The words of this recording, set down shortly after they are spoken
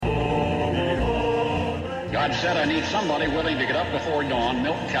God said, I need somebody willing to get up before dawn,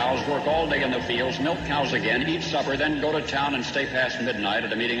 milk cows, work all day in the fields, milk cows again, eat supper, then go to town and stay past midnight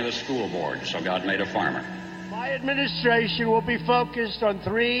at a meeting of the school board. So God made a farmer. My administration will be focused on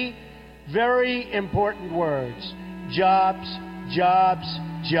three very important words: jobs, jobs,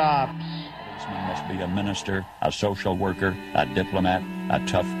 jobs. A policeman must be a minister, a social worker, a diplomat, a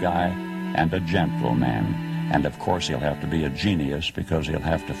tough guy, and a gentleman. And of course he'll have to be a genius because he'll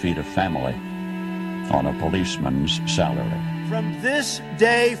have to feed a family on a policeman's salary. From this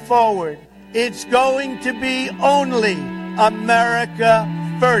day forward, it's going to be only America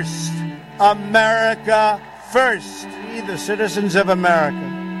first. America first. We, the citizens of America,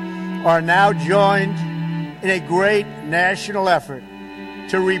 are now joined in a great national effort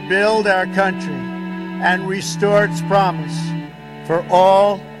to rebuild our country and restore its promise for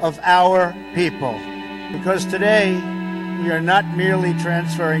all of our people. Because today, we are not merely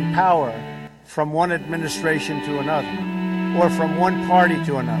transferring power from one administration to another, or from one party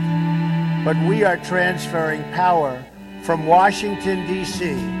to another, but we are transferring power from Washington,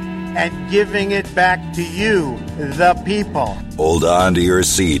 D.C., and giving it back to you, the people. Hold on to your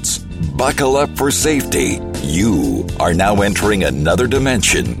seats. Buckle up for safety. You are now entering another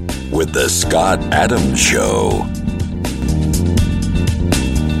dimension with The Scott Adams Show.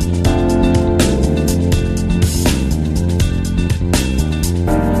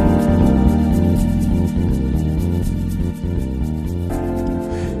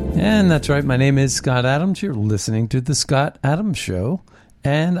 And that's right. My name is Scott Adams. You're listening to The Scott Adams Show.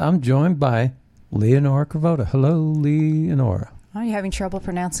 And I'm joined by Leonora Cravota. Hello, Leonora. Are you having trouble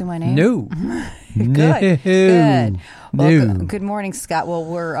pronouncing my name? No. Good. Good. Well, No. good morning, Scott. Well,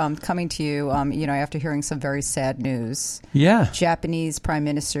 we're coming to you, after hearing some very sad news. Yeah. Japanese Prime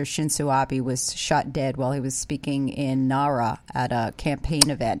Minister Shinzo Abe was shot dead while he was speaking in Nara at a campaign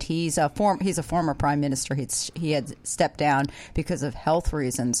event. He's a former prime minister. He had stepped down because of health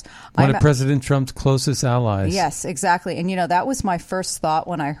reasons. One of President Trump's closest allies. Yes, exactly. And, that was my first thought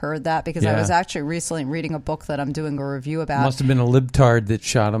when I heard that, because I was actually recently reading a book that I'm doing a review about. Must have been a libtard that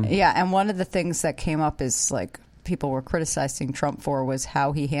shot him. Yeah, and one of the things that came up is, like, people were criticizing Trump for was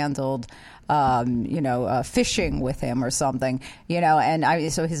how he handled, fishing with him or something,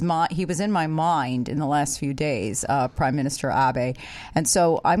 and so he was in my mind in the last few days, Prime Minister Abe. And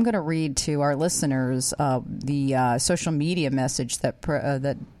so I'm going to read to our listeners the social media message that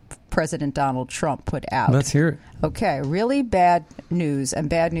President Donald Trump put out. Let's hear it. Okay, really bad news, and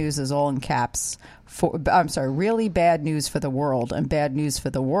bad news is all in caps. Really bad news for the world, and bad news for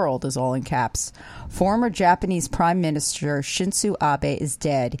the world is all in caps. Former Japanese Prime Minister Shinzo Abe is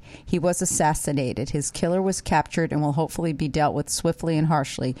dead. He was assassinated. His killer was captured and will hopefully be dealt with swiftly and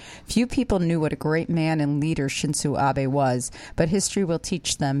harshly. Few people knew what a great man and leader Shinzo Abe was, but history will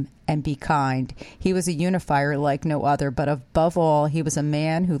teach them, and be kind. He was a unifier like no other, but above all, he was a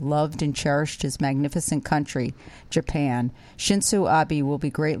man who loved and cherished his magnificent country, Japan. Shinzo Abe will be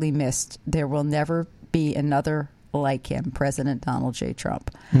greatly missed. There will never be another like him, President Donald J.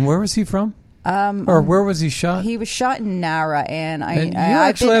 Trump. And where was he from? Or where was he shot? He was shot in Nara, and you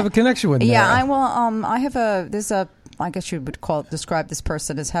actually have a connection with Nara. Yeah, I have I guess you would describe this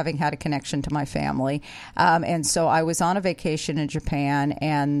person as having had a connection to my family. And so I was on a vacation in Japan,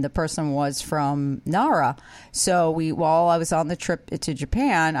 and the person was from Nara. So while I was on the trip to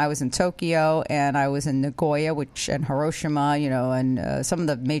Japan, I was in Tokyo, and I was in Nagoya, and Hiroshima, and some of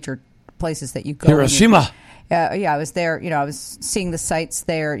the major places that you go. Hiroshima. I was there. I was seeing the sites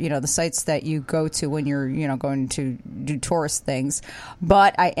there. The sites that you go to when you're, going to do tourist things.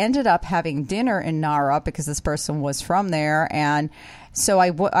 But I ended up having dinner in Nara because this person was from there, and so I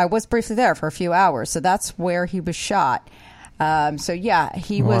was briefly there for a few hours. So that's where he was shot.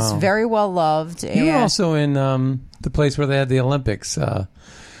 He was very well loved. You were also in the place where they had the Olympics. What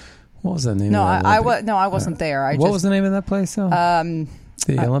was the name? I wasn't there. What was the name of that place?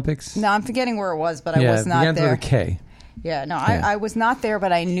 The Olympics? No, I'm forgetting where it was, but I was not there. With a K. Yeah, no, I was not there,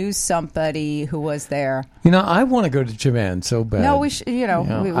 but I knew somebody who was there. I want to go to Japan so bad. No, we should. We should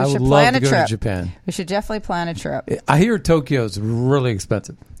plan a trip. I would love to go to Japan. We should definitely plan a trip. I hear Tokyo's really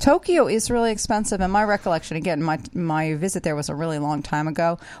expensive. Tokyo is really expensive, and my recollection, again, my visit there was a really long time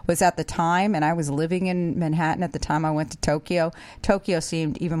ago, was at the time, and I was living in Manhattan at the time I went to Tokyo. Tokyo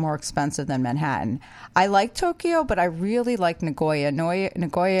seemed even more expensive than Manhattan. I like Tokyo, but I really like Nagoya.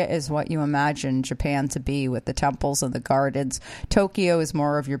 Nagoya is what you imagine Japan to be, with the temples and the gardens. Tokyo is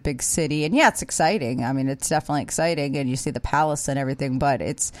more of your big city, and it's exciting. I mean, it's definitely exciting, and you see the palace and everything, but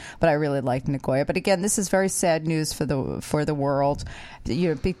I really like Nagoya. But again, this is very sad news for the world.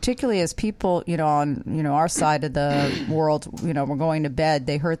 Particularly as people, on our side of the world, were going to bed.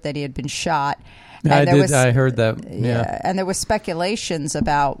 They heard that he had been shot, I heard that. Yeah. And there were speculations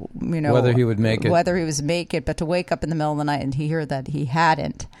about, whether he would make it. Whether he was make it, but to wake up in the middle of the night and hear that he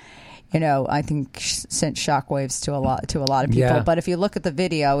hadn't, I think sent shockwaves to a lot of people. Yeah. But if you look at the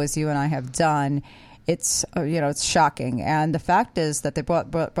video, as you and I have done, it's it's shocking. And the fact is that they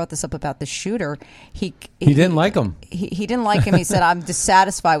brought this up about the shooter. He didn't like him. He didn't like him. He said, "I'm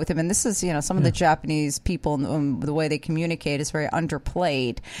dissatisfied with him." And this is some of the Japanese people, the way they communicate is very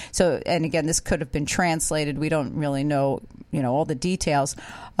underplayed. So, and again, this could have been translated. We don't really know all the details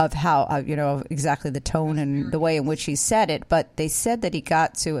of how exactly the tone and the way in which he said it. But they said that he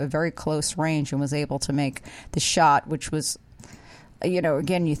got to a very close range and was able to make the shot, which was.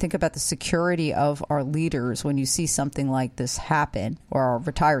 Again, you think about the security of our leaders when you see something like this happen, or our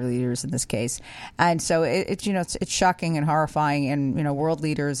retired leaders in this case. And so it's shocking and horrifying. And, world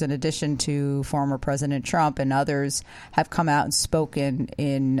leaders, in addition to former President Trump and others, have come out and spoken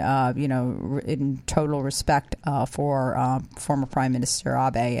in total respect for former Prime Minister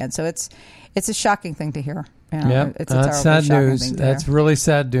Abe. And so it's a shocking thing to hear. Yeah, it's a that's sad news. That's really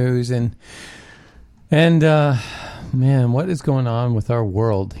sad news. And man, what is going on with our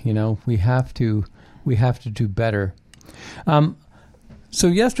world? We have to do better. So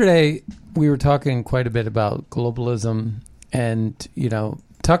yesterday we were talking quite a bit about globalism, and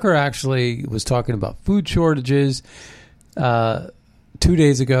Tucker actually was talking about food shortages 2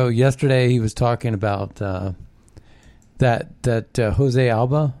 days ago. Yesterday he was talking about that Jose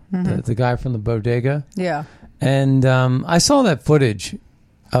Alba, the guy from the bodega. Yeah, and I saw that footage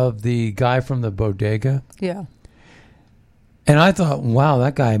of the guy from the bodega. Yeah. And I thought, wow,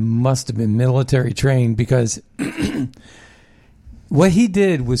 that guy must have been military trained, because what he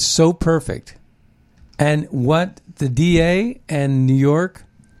did was so perfect. And what the DA and New York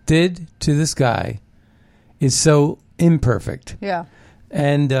did to this guy is so imperfect. Yeah.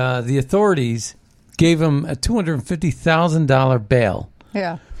 And the authorities gave him a $250,000 bail.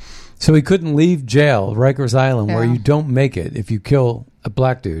 Yeah. So he couldn't leave jail, Rikers Island, where you don't make it if you kill a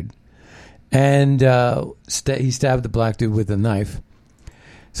black dude. And he stabbed the black dude with a knife.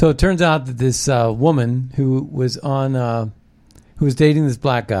 So it turns out that this woman who was dating this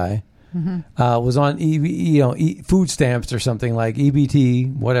black guy was on food stamps or something, like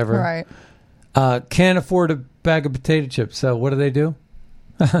EBT, whatever. Right. Can't afford a bag of potato chips. So what do?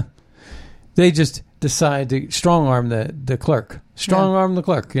 They just decide to strong arm the clerk. The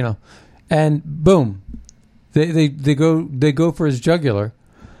clerk, and boom, they go for his jugular.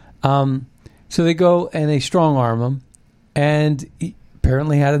 So they go and they strong arm him, and he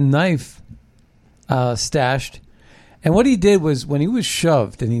apparently had a knife stashed. And what he did was, when he was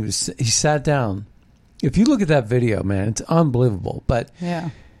shoved and he sat down. If you look at that video, man, it's unbelievable. But yeah,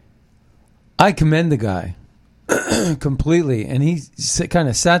 I commend the guy completely. And he kind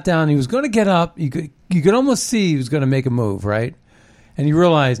of sat down. He was going to get up. You could almost see he was going to make a move, right? And he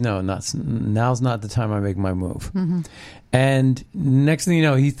realized, no, now's not the time I make my move. Mm-hmm. And next thing you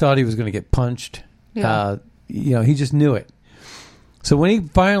know, he thought he was going to get punched. Yeah. He just knew it. So when he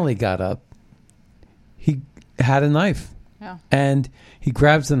finally got up, he had a knife. Yeah. And he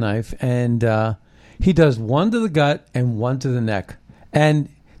grabs the knife, and he does one to the gut and one to the neck. And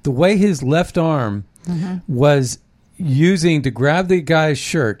the way his left arm was using to grab the guy's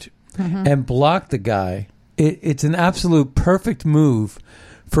shirt and block the guy, it's an absolute perfect move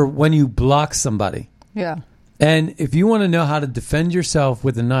for when you block somebody. Yeah. And if you want to know how to defend yourself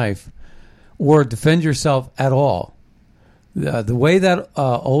with a knife, or defend yourself at all, the way that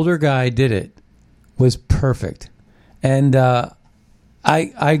older guy did it was perfect. And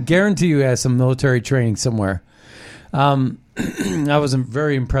I guarantee you he has some military training somewhere. I was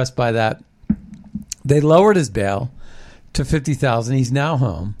very impressed by that. They lowered his bail to $50,000. He's now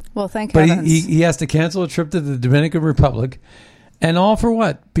home. Well, thank but heavens. he has to cancel a trip to the Dominican Republic. And all for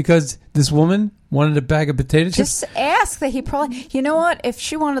what? Because this woman wanted a bag of potato chips? Just ask that he probably... You know what? If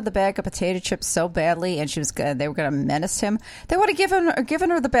she wanted the bag of potato chips so badly and they were going to menace him, they would have given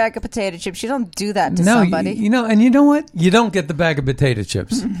her the bag of potato chips. You don't do that to somebody. And you know what? You don't get the bag of potato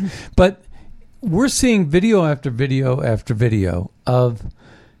chips. But we're seeing video after video after video of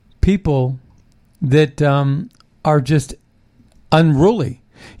people that are just unruly.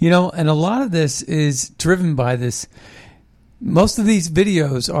 And a lot of this is driven by this... Most of these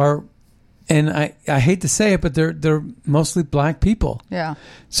videos are, and I hate to say it, but they're mostly black people. Yeah.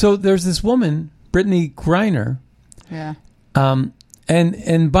 So there's this woman, Brittany Griner. Yeah.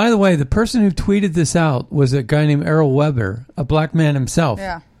 And by the way, the person who tweeted this out was a guy named Errol Weber, a black man himself.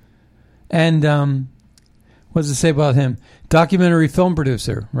 Yeah. And what does it say about him? Documentary film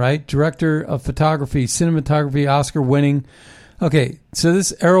producer, right? Director of photography, cinematography, Oscar winning. Okay, so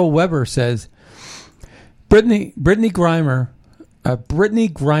this Errol Weber says, Brittany Griner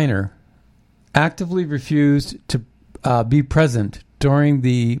actively refused to be present during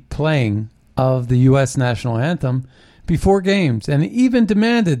the playing of the U.S. national anthem before games, and even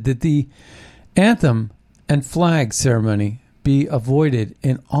demanded that the anthem and flag ceremony be avoided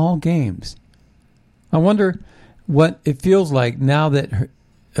in all games. I wonder what it feels like now that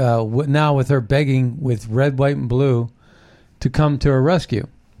now with her begging with red, white, and blue to come to her rescue.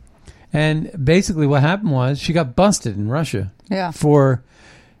 And basically what happened was she got busted in Russia for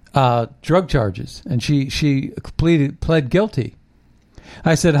drug charges, and she pled guilty.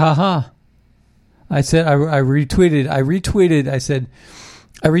 I said, haha. I said, I retweeted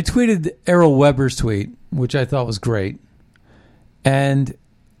Errol Weber's tweet, which I thought was great. And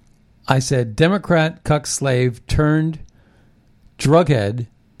I said, Democrat cuck slave turned drughead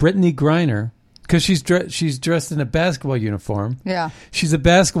Brittany Griner, because she's dressed in a basketball uniform. Yeah. She's a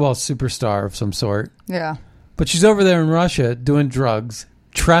basketball superstar of some sort. Yeah. But she's over there in Russia doing drugs,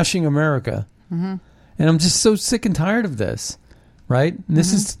 trashing America. Mm-hmm. And I'm just so sick and tired of this, right? And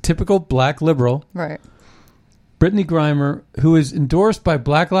this is typical black liberal. Right. Brittany Griner, who is endorsed by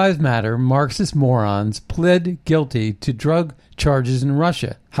Black Lives Matter, Marxist morons, pled guilty to drug charges in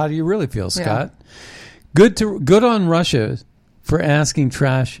Russia. How do you really feel, Scott? Yeah. Good on Russia for asking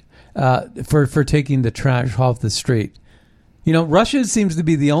trash, for taking the trash off the street. You know, Russia seems to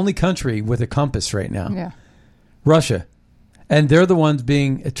be the only country with a compass right now. Yeah. Russia. And they're the ones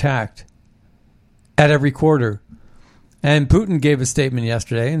being attacked at every quarter. And Putin gave a statement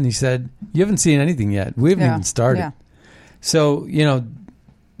yesterday, and he said, you haven't seen anything yet. We haven't even started. Yeah. So, you know,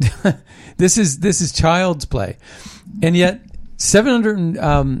 this is child's play. And yet,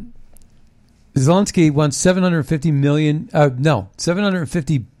 Zelensky wants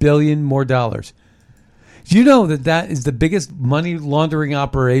 $750 billion more dollars. Do you know that is the biggest money laundering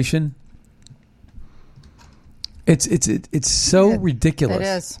operation? It's so ridiculous. It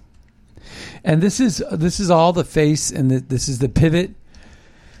is. And this is all the face, and this is the pivot.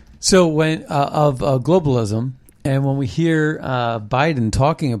 So when of globalism, and when we hear Biden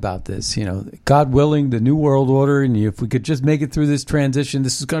talking about this, you know, God willing, the new world order, and if we could just make it through this transition,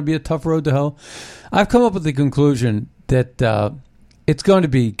 this is going to be a tough road to hoe. I've come up with the conclusion that it's going to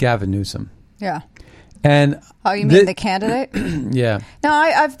be Gavin Newsom. Yeah. And you mean the candidate? Yeah. No,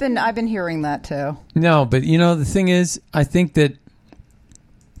 I've been hearing that too. No, but you know the thing is, I think that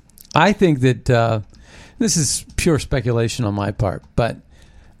this is pure speculation on my part, but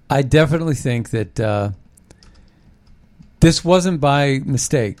I definitely think that this wasn't by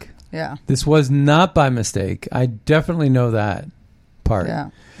mistake. Yeah. This was not by mistake. I definitely know that part. Yeah.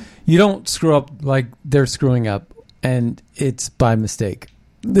 You don't screw up like they're screwing up, and it's by mistake.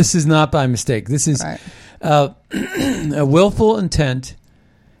 This is not by mistake. This is a willful intent.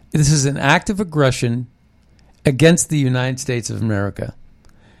 This is an act of aggression against the United States of America.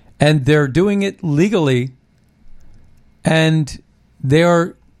 And they're doing it legally, and they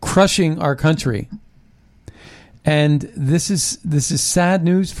are crushing our country. And this is sad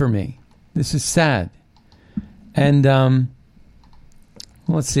news for me. This is sad. And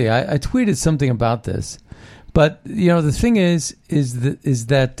let's see. I tweeted something about this, but you know the thing is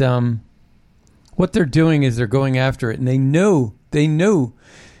that what they're doing is they're going after it, and they know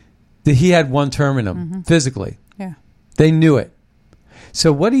that he had one term in him physically. Yeah, they knew it.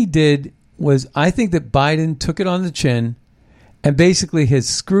 So what he did was, I think that Biden took it on the chin and basically has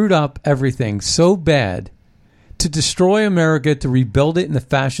screwed up everything so bad to destroy America, to rebuild it in the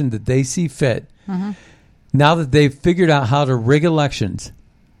fashion that they see fit. Mm-hmm. Now that they've figured out how to rig elections,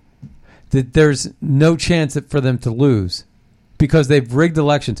 that there's no chance for them to lose because they've rigged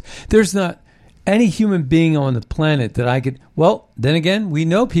elections. There's not any human being on the planet that I could... Well, then again, we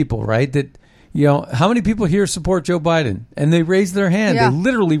know people, right, that... You know, how many people here support Joe Biden? And they raise their hand. Yeah. They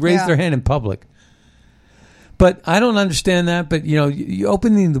literally raise their hand in public. But I don't understand that. But, you know, you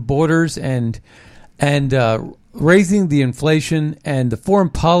opening the borders and raising the inflation and the foreign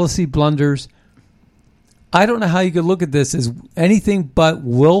policy blunders, I don't know how you could look at this as anything but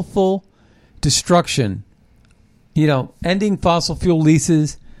willful destruction. You know, ending fossil fuel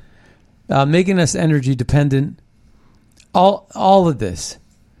leases, making us energy dependent. All of this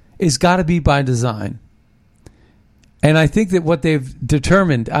is got to be by design. And I think that what they've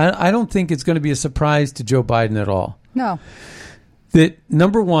determined, I don't think it's going to be a surprise to Joe Biden at all. No. That,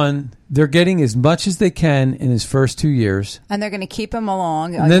 number one, they're getting as much as they can in his first 2 years. And they're going to keep him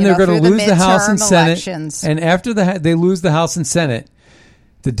along. And then they're going to lose the House and Senate. And after they lose the House and Senate,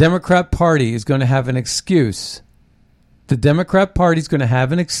 the Democrat Party is going to have an excuse. The Democrat Party is going to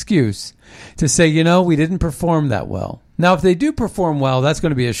have an excuse to say, you know, we didn't perform that well. Now, if they do perform well, that's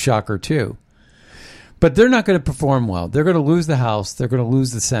going to be a shocker, too. But they're not going to perform well. They're going to lose the House. They're going to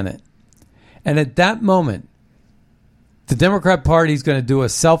lose the Senate. And at that moment, the Democrat Party is going to do a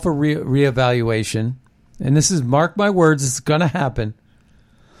self-reevaluation. And this is, mark my words, it's going to happen.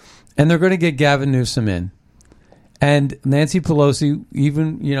 And they're going to get Gavin Newsom in. And Nancy Pelosi,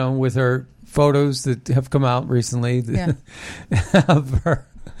 even, with her photos that have come out recently of her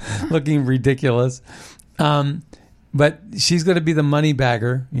looking ridiculous. But she's going to be the money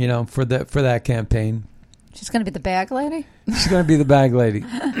bagger, for that campaign. She's going to be the bag lady? She's going to be the bag lady.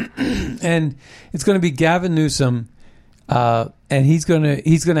 And it's going to be Gavin Newsom, and he's going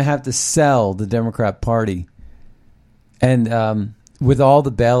to have to sell the Democrat Party, and with all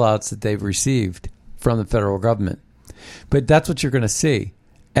the bailouts that they've received from the federal government. But that's what you're going to see.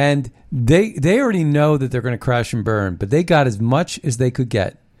 And they already know that they're going to crash and burn, but they got as much as they could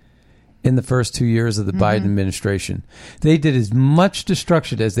get in the first 2 years of the Biden administration. They did as much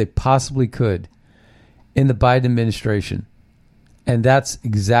destruction as they possibly could in the Biden administration. And that's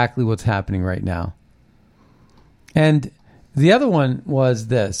exactly what's happening right now. And the other one was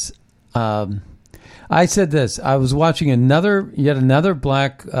this. I said this. I was watching yet another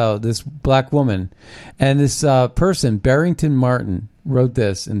black woman, and this person, Barrington Martin, wrote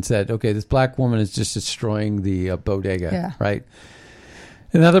this and said, okay, this black woman is just destroying the bodega, right?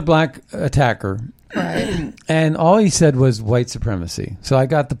 Another black attacker. Right. And all he said was white supremacy. So I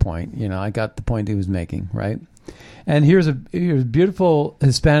got the point. I got the point he was making, right? And here's a beautiful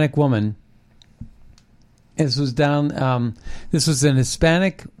Hispanic woman. This was an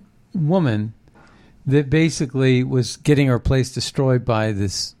Hispanic woman that basically was getting her place destroyed by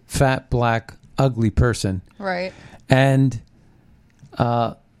this fat, black, ugly person. Right. And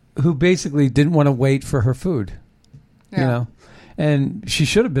who basically didn't want to wait for her food, And she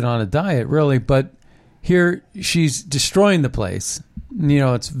should have been on a diet, really, but here she's destroying the place.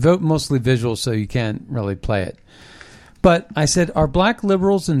 It's mostly visual, so you can't really play it. But I said, are black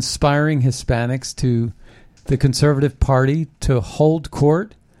liberals inspiring Hispanics to the Conservative Party to hold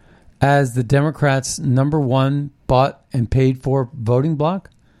court as the Democrats' number one bought and paid for voting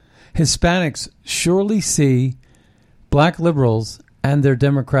bloc? Hispanics surely see black liberals and their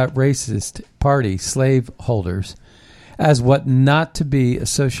Democrat racist party slaveholders as what not to be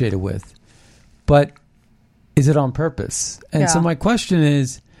associated with. But is it on purpose? And so my question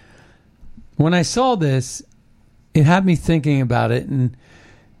is, when I saw this, it had me thinking about it, and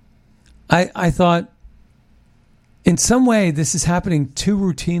I thought, in some way, this is happening too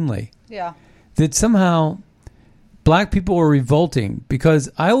routinely. Yeah. That somehow black people are revolting, because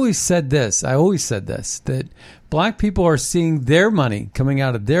I always said this, that black people are seeing their money coming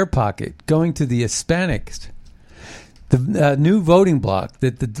out of their pocket, going to the Hispanics, the new voting bloc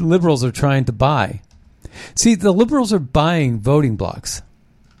that the liberals are trying to buy. See, the liberals are buying voting blocs.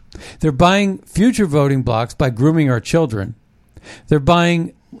 They're buying future voting blocs by grooming our children. They're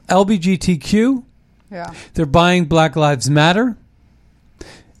buying LGBTQ. Yeah. They're buying Black Lives Matter.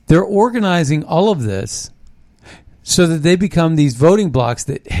 They're organizing all of this so that they become these voting blocs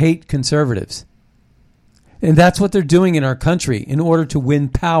that hate conservatives. And that's what they're doing in our country in order to win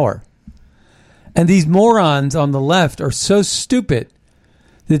power. And these morons on the left are so stupid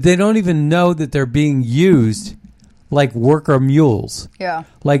that they don't even know that they're being used like worker mules,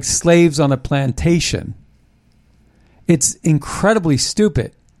 like slaves on a plantation. It's incredibly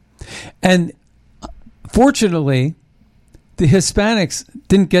stupid. And fortunately, the Hispanics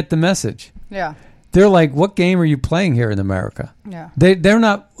didn't get the message. Yeah. They're like, what game are you playing here in America? Yeah. They're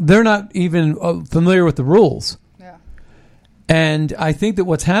not even familiar with the rules. Yeah. And I think that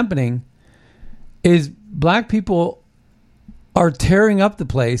what's happening is black people are tearing up the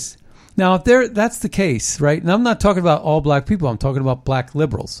place. Now, if that's the case, right? And I'm not talking about all black people. I'm talking about black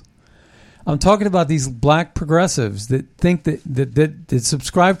liberals. I'm talking about these black progressives that think that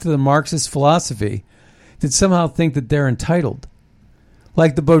subscribe to the Marxist philosophy, that somehow think that they're entitled.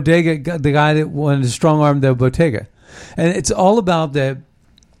 Like the bodega, the guy that wanted to strong-arm the bodega. And it's all about that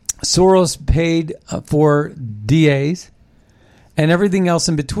Soros paid for DAs and everything else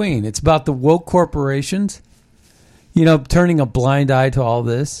in between. It's about the woke corporations, turning a blind eye to all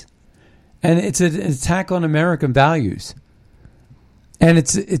this. And it's an attack on American values. And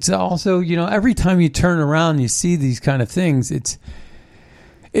it's also, every time you turn around and you see these kind of things, it's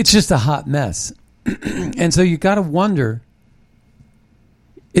just a hot mess. And so you got to wonder,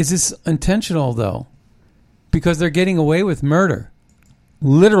 is this intentional, though? Because they're getting away with murder.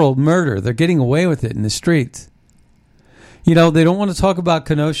 Literal murder. They're getting away with it in the streets. They don't want to talk about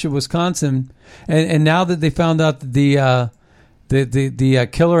Kenosha, Wisconsin. And now that they found out that the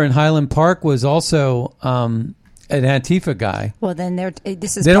killer in Highland Park was also an Antifa guy. Well, then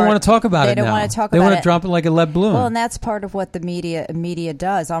this is. They don't want to talk about it now. They don't want to talk about it. They want to it. drop it like a lead balloon. Well, and that's part of what the media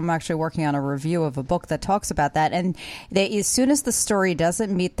does. I'm actually working on a review of a book that talks about that. And as soon as the story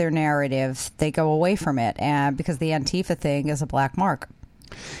doesn't meet their narrative, they go away from it, and because the Antifa thing is a black mark.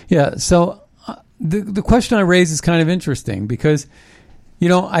 Yeah. So the question I raise is kind of interesting because,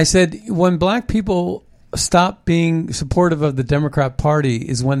 I said when black people stop being supportive of the Democrat Party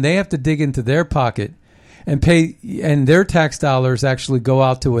is when they have to dig into their pocket and pay, and their tax dollars actually go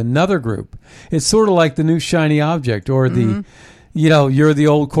out to another group. It's sort of like the new shiny object, or the, you're the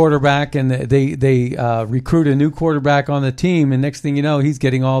old quarterback, and they recruit a new quarterback on the team, and next thing you know, he's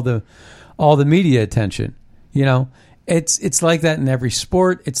getting all the media attention. It's like that in every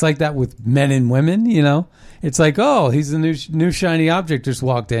sport. It's like that with men and women. It's like, oh, he's the new shiny object just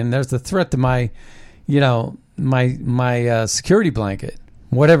walked in. There's the threat to my my security blanket,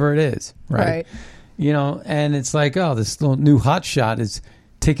 whatever it is, right? And it's like, oh, this little new hot shot is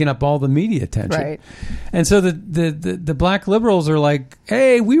taking up all the media attention, right? And so the black liberals are like,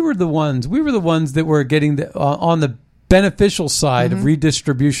 hey, we were the ones that were getting on the beneficial side of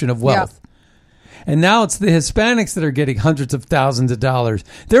redistribution of wealth. Yeah. And now it's the Hispanics that are getting hundreds of thousands of dollars.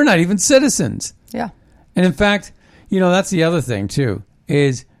 They're not even citizens. Yeah. And in fact, that's the other thing too,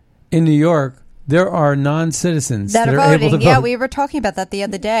 is in New York, there are non-citizens that are voting. Able to vote. Yeah, we were talking about that the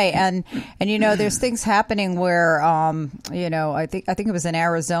other day, and there's things happening where I think it was in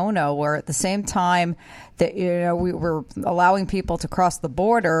Arizona where at the same time that we were allowing people to cross the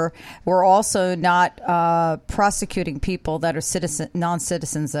border, we're also not prosecuting people that are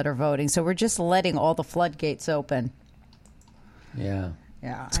non-citizens that are voting. So we're just letting all the floodgates open. Yeah,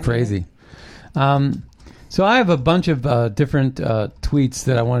 it's I crazy. So I have a bunch of different tweets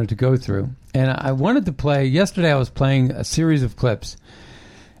that I wanted to go through. And I wanted to play. Yesterday I was playing a series of clips.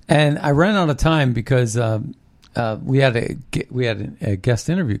 And I ran out of time because we had a guest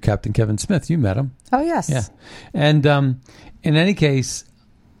interview, Captain Kevin Smith. You met him. Oh, yes. Yeah. And in any case,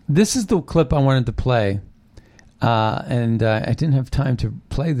 this is the clip I wanted to play. And I didn't have time to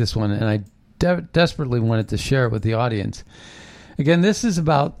play this one. And I desperately wanted to share it with the audience. Again, this is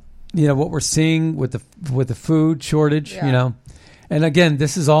about what we're seeing with the food shortage, And again,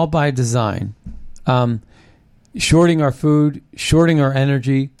 this is all by design. Shorting our food, shorting our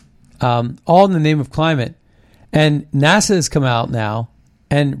energy, all in the name of climate. And NASA has come out now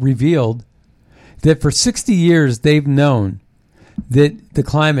and revealed that for 60 years they've known that the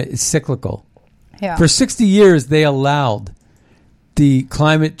climate is cyclical. Yeah. For 60 years they allowed the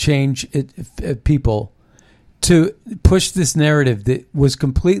climate change people to push this narrative that was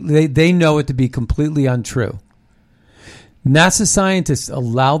completely, they know it to be completely untrue. NASA scientists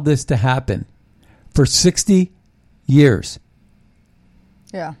allowed this to happen for 60 years.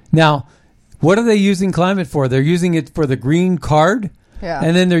 Yeah. Now, what are they using climate for? They're using it for the green card. Yeah.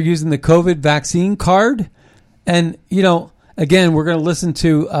 And then they're using the COVID vaccine card. And, again, we're going to listen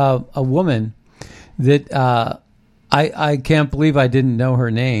to a woman that I can't believe I didn't know her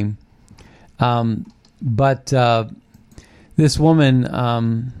name. But this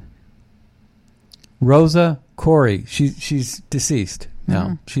woman, Rosa Corey, she's deceased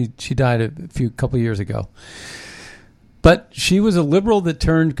now. Mm-hmm. She died a couple years ago. But she was a liberal that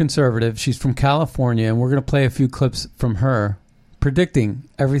turned conservative. She's from California, and we're going to play a few clips from her predicting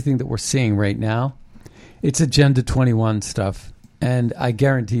everything that we're seeing right now. It's Agenda 21 stuff, and I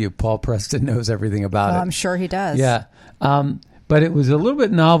guarantee you Paul Preston knows everything about it. I'm sure he does. Yeah. But it was a little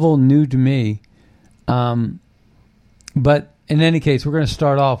bit novel, new to me. But in any case, we're going to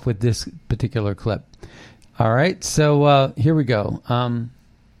start off with this particular clip. All right, so here we go.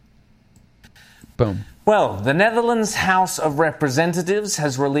 Boom. Well, the Netherlands House of Representatives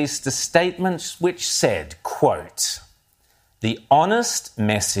has released a statement which said, quote, "The honest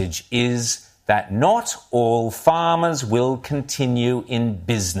message is that not all farmers will continue in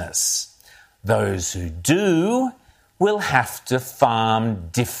business. Those who do will have to farm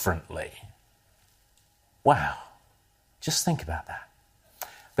differently." Wow. Just think about that.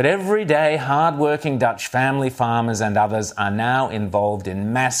 But everyday, hard-working Dutch family farmers and others are now involved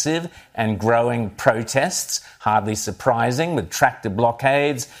in massive and growing protests, hardly surprising, with tractor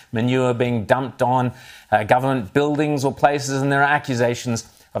blockades, manure being dumped on government buildings or places, and there are accusations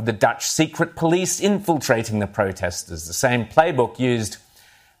of the Dutch secret police infiltrating the protesters, the same playbook used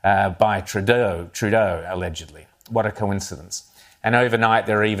by Trudeau, allegedly. What a coincidence. And overnight,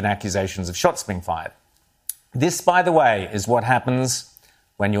 there are even accusations of shots being fired. This, by the way, is what happens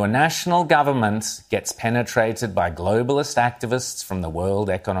when your national government gets penetrated by globalist activists from the World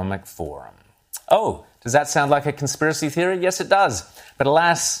Economic Forum. Oh, does that sound like a conspiracy theory? Yes, it does. But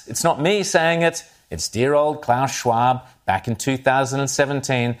alas, it's not me saying it. It's dear old Klaus Schwab back in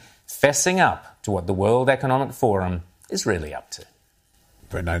 2017 fessing up to what the World Economic Forum is really up to.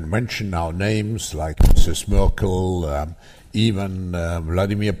 When I mention now names like Mrs. Merkel, even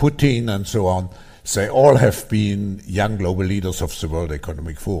Vladimir Putin and so on, they all have been young global leaders of the World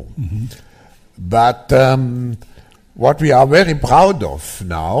Economic Forum. Mm-hmm. But what we are very proud of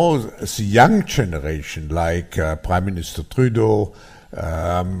now is the young generation, like Prime Minister Trudeau,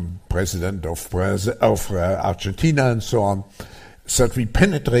 President of Argentina and so on, that we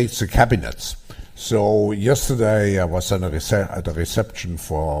penetrate the cabinets. So yesterday I was at a reception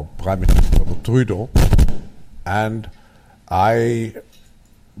for Prime Minister Trudeau, and I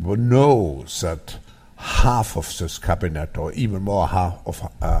know that half of this cabinet, or even more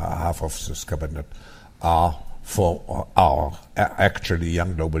half of this cabinet, are for our actually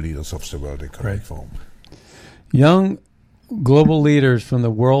young global leaders of the World Economic Forum. Young global leaders from the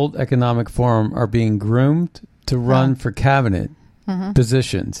World Economic Forum are being groomed to run for cabinet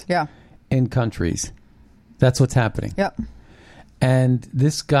positions in countries. That's what's happening. Yep. And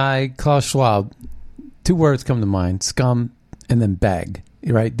this guy, Klaus Schwab, two words come to mind: scum and then bag.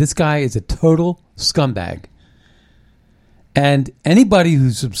 Right? This guy is a total scumbag. And anybody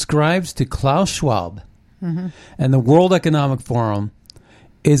who subscribes to Klaus Schwab and the World Economic Forum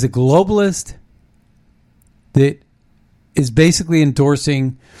is a globalist that is basically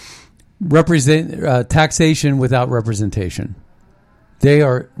endorsing taxation without representation. They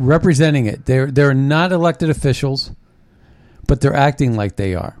are representing it. They're not elected officials, but they're acting like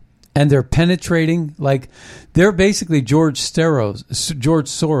they are. And they're penetrating, like they're basically George Soros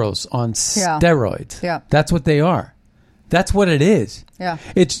on steroids. Yeah. That's what they are. That's what it is. Yeah.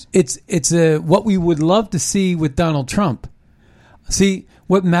 It's what we would love to see with Donald Trump. See,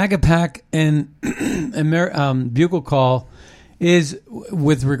 what MAGA PAC and Bugle Call is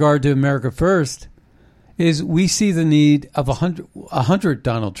with regard to America First is we see the need of 100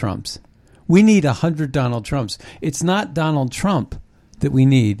 Donald Trumps. We need 100 Donald Trumps. It's not Donald Trump that we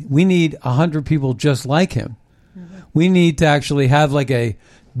need. We need 100 people just like him. Mm-hmm. We need to actually have like a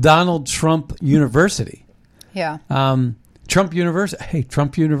Donald Trump University. Yeah. Trump University. Hey,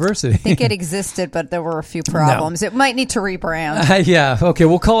 Trump University. I think it existed, but there were a few problems. No. It might need to rebrand. Yeah. Okay.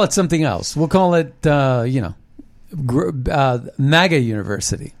 We'll call it something else. We'll call it, MAGA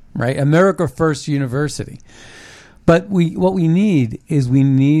University, right? America First University. But what we need is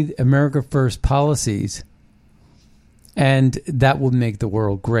America First policies, and that will make the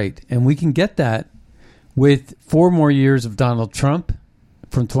world great. And we can get that with 4 more years of Donald Trump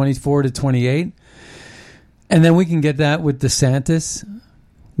from 24 to 28. And then we can get that with DeSantis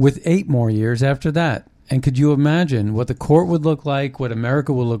with 8 more years after that. And could you imagine what the court would look like, what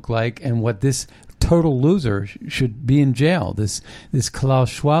America will look like, and what this total loser should be in jail, this Klaus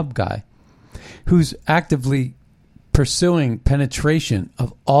Schwab guy, who's actively pursuing penetration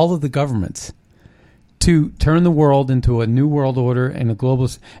of all of the governments to turn the world into a new world order and a global...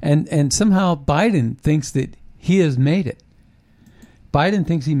 And somehow Biden thinks that he has made it. Biden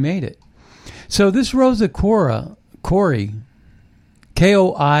thinks he made it. So this Rosa Koire, Koire,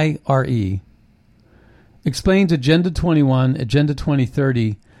 explains Agenda 21, Agenda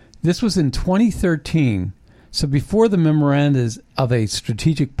 2030. This was in 2013, so before the memorandums of a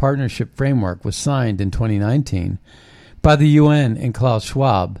strategic partnership framework was signed in 2019 by the UN and Klaus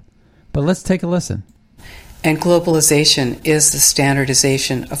Schwab. But let's take a listen. And globalization is the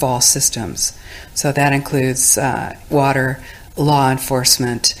standardization of all systems. So that includes water, law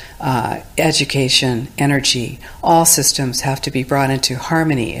enforcement, education, energy. All systems have to be brought into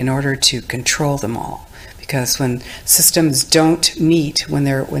harmony in order to control them all. Because when systems don't meet, when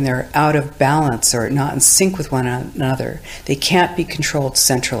they're out of balance or not in sync with one another, they can't be controlled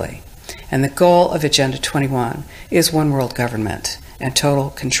centrally. And the goal of Agenda 21 is one world government and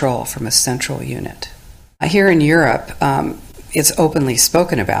total control from a central unit. Here in Europe, it's openly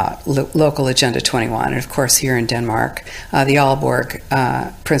spoken about, local Agenda 21, and of course here in Denmark, the Aalborg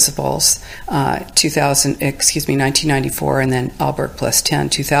Principles, 1994, and then Aalborg Plus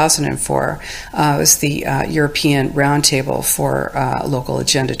 10, 2004, was the European Roundtable for Local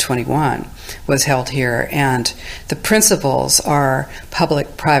Agenda 21 was held here, and the principles are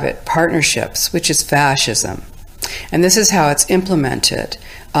public-private partnerships, which is fascism. And this is how it's implemented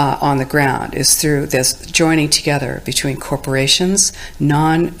on the ground, is through this joining together between corporations,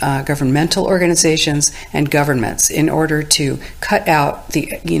 non-governmental organizations, and governments in order to cut out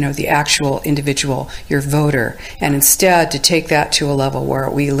the actual individual, your voter, and instead to take that to a level where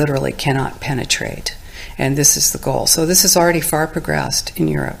we literally cannot penetrate. And this is the goal. So this is already far progressed in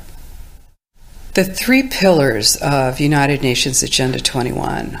Europe. The three pillars of United Nations Agenda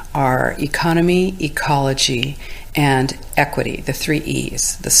 21 are economy, ecology, and equity, the three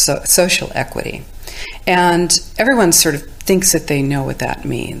E's, the social equity. And everyone sort of thinks that they know what that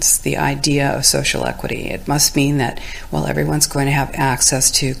means, the idea of social equity. It must mean that, well, everyone's going to have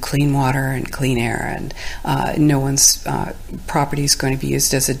access to clean water and clean air, and no one's property is going to be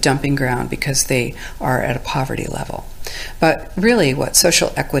used as a dumping ground because they are at a poverty level. But really what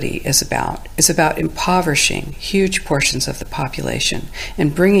social equity is about impoverishing huge portions of the population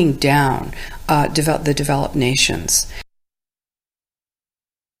and bringing down the developed nations.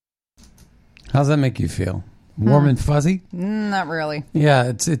 How's that make you feel? Warm and fuzzy? Not really. Yeah,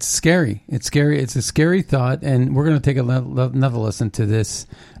 it's scary. It's scary. It's a scary thought, and we're going to take another listen to this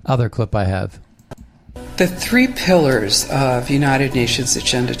other clip I have. The three pillars of United Nations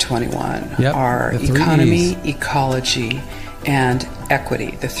Agenda 21 are economy, ecology, and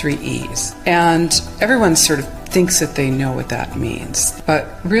equity, the three E's. And everyone sort of thinks that they know what that means. But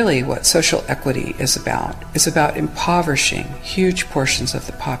really what social equity is about impoverishing huge portions of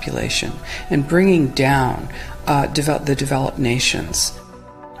the population and bringing down the developed nations.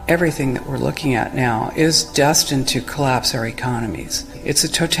 Everything that we're looking at now is destined to collapse our economies. It's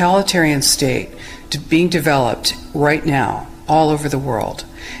a totalitarian state being developed right now all over the world.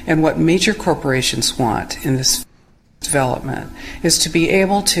 And what major corporations want in this development is to be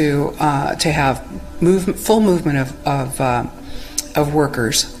able to have full movement of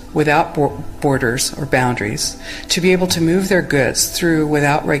workers without borders or boundaries, to be able to move their goods through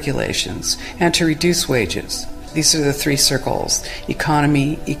without regulations, and to reduce wages. These are the three circles: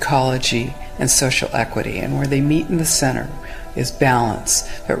 economy, ecology, and social equity. And where they meet in the center is balance.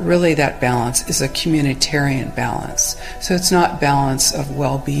 But really that balance is a communitarian balance. So it's not balance of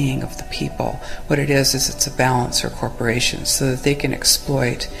well-being of the people. What it is it's a balance for corporations so that they can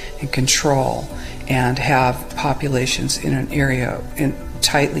exploit and control and have populations in an area, in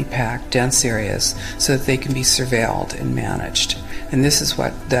tightly packed, dense areas, so that they can be surveilled and managed. And this is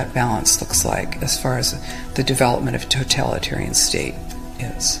what that balance looks like as far as the development of a totalitarian state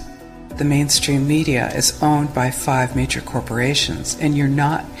is. The mainstream media is owned by 5 major corporations, and you're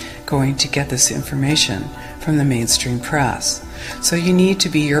not going to get this information from the mainstream press. So you need to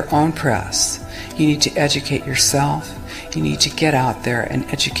be your own press. You need to educate yourself. You need to get out there and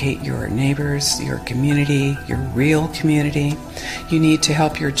educate your neighbors, your community, your real community. You need to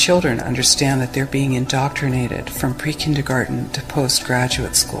help your children understand that they're being indoctrinated from pre-kindergarten to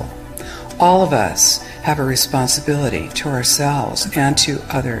postgraduate school. All of us have a responsibility to ourselves and to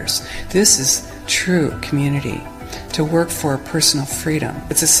others. This is true community, to work for personal freedom.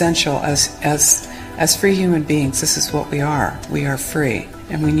 It's essential as free human beings. This is what we are. We are free,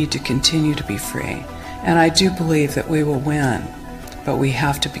 and we need to continue to be free. And I do believe that we will win, but we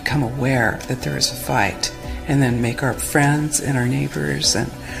have to become aware that there is a fight, and then make our friends and our neighbors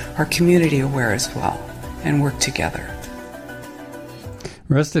and our community aware as well, and work together.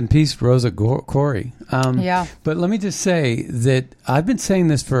 Rest in peace, Rosa Koire. Yeah. But let me just say that I've been saying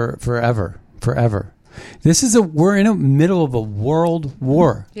this for forever. We're in the middle of a world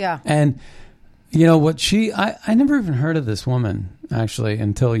war. Yeah. And you know what I never even heard of this woman actually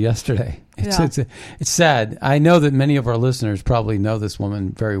until yesterday. It's sad. I know that many of our listeners probably know this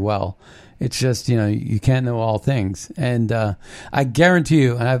woman very well. It's just, you can't know all things. And I guarantee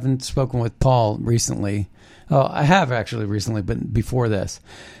you, and I haven't spoken with Paul recently. Oh, I have actually recently, but before this,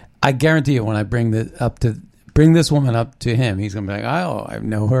 I guarantee you when I bring this woman up to him, he's going to be like, oh, I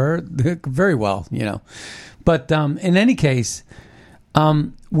know her very well, But in any case,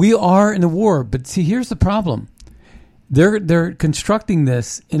 we are in a war. But see, here's the problem. They're constructing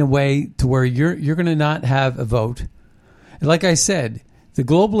this in a way to where you're going to not have a vote. Like I said, the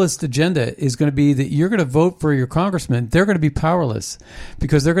globalist agenda is going to be that you're going to vote for your congressman. They're going to be powerless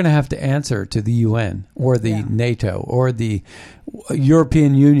because they're going to have to answer to the UN or the NATO or the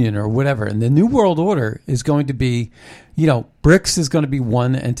European Union or whatever. And the New World Order is going to be, BRICS is going to be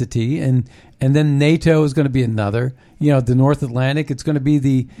one entity, and then NATO is going to be another. The North Atlantic, it's going to be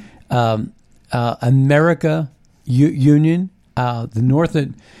the America Union. The North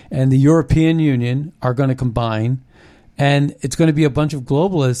and the European Union are going to combine. And it's going to be a bunch of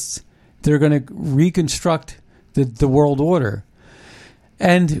globalists that are going to reconstruct the world order.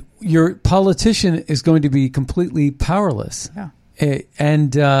 And your politician is going to be completely powerless. Yeah.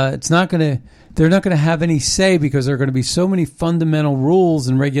 And they're not going to have any say because there are going to be so many fundamental rules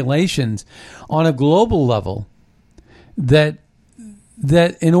and regulations on a global level that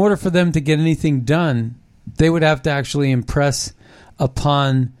in order for them to get anything done, they would have to actually impress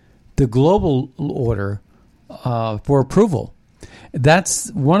upon the global order for approval.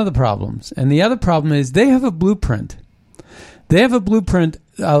 That's one of the problems. And the other problem is they have a blueprint. They have a blueprint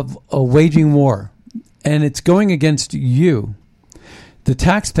of waging war, and it's going against you, the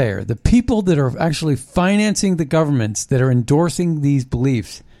taxpayer, the people that are actually financing the governments that are endorsing these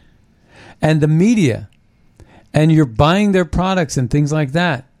beliefs, and the media, and you're buying their products and things like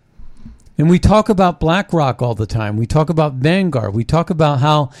that. And we talk about BlackRock all the time. We talk about Vanguard. We talk about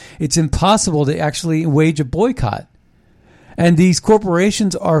how it's impossible to actually wage a boycott. And these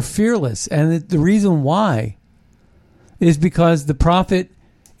corporations are fearless. And the reason why is because the profit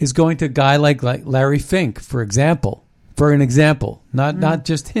is going to a guy like Larry Fink, for an example, not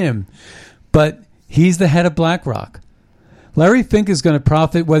just him, but he's the head of BlackRock. Larry Fink is going to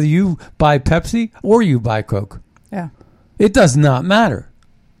profit whether you buy Pepsi or you buy Coke. Yeah. It does not matter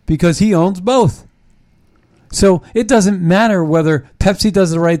because he owns both. So it doesn't matter whether Pepsi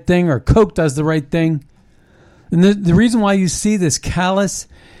does the right thing or Coke does the right thing. And the reason why you see this callous,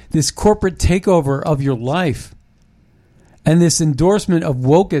 this corporate takeover of your life and this endorsement of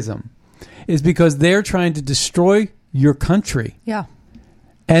wokeism is because they're trying to destroy your country. Yeah.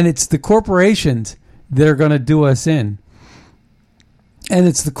 And it's the corporations that are going to do us in. And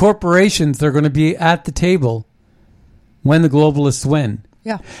it's the corporations that are going to be at the table when the globalists win.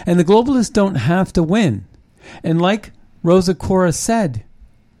 Yeah. And the globalists don't have to win. And like Rosa Cora said,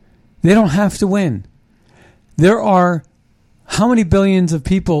 they don't have to win. There are how many billions of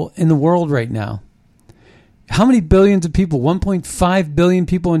people in the world right now? How many billions of people? 1.5 billion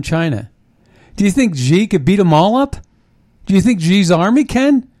people in China. Do you think Xi could beat them all up? Do you think Xi's army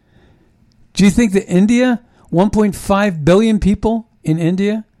can? Do you think that India, 1.5 billion people in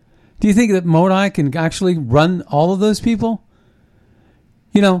India, do you think that Modi can actually run all of those people?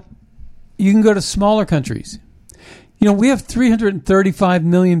 You know, you can go to smaller countries. You know, we have 335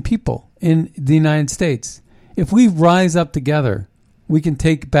 million people in the United States. If we rise up together, we can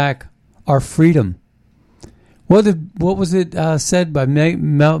take back our freedom. What was it said by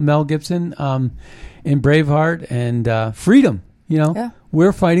Mel Gibson in Braveheart? And freedom. You know,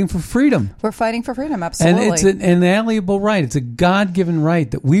 We're fighting for freedom. We're fighting for freedom, absolutely. And it's an inalienable right. It's a God-given right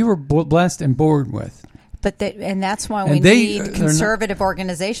that we were blessed and born with. But that's why we need conservative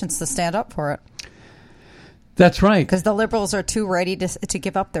organizations to stand up for it. That's right. Because the liberals are too ready to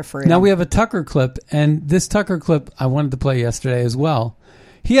give up their freedom. Now we have a Tucker clip, and this Tucker clip I wanted to play yesterday as well.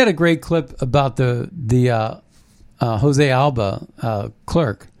 He had a great clip about the Jose Alba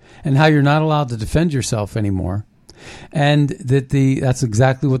clerk and how you're not allowed to defend yourself anymore. And that's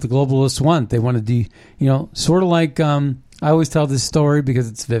exactly what the globalists want. They want to sort of like, I always tell this story because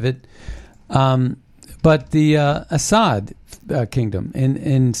it's vivid, but the Assad kingdom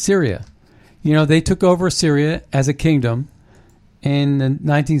in Syria, they took over Syria as a kingdom in the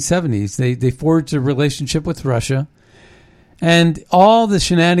 1970s. They forged a relationship with Russia, and all the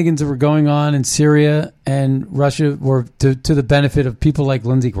shenanigans that were going on in Syria and Russia were to the benefit of people like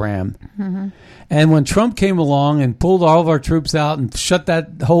Lindsey Graham. Mm-hmm. And when Trump came along and pulled all of our troops out and shut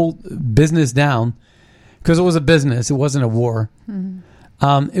that whole business down, because it was a business, it wasn't a war.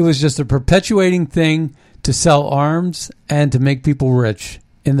 Mm-hmm. It was just a perpetuating thing to sell arms and to make people rich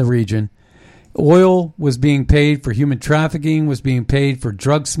in the region. Oil was being paid for human trafficking, was being paid for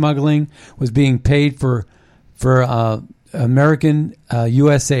drug smuggling, was being paid for American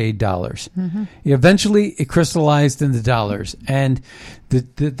USA dollars. Mm-hmm. Eventually, it crystallized into dollars, and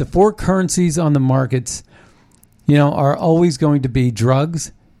the four currencies on the markets, are always going to be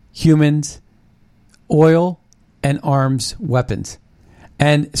drugs, humans, oil, and arms, weapons.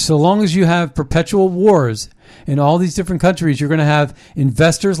 And so long as you have perpetual wars in all these different countries, you're going to have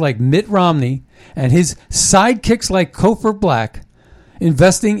investors like Mitt Romney and his sidekicks like Cofer Black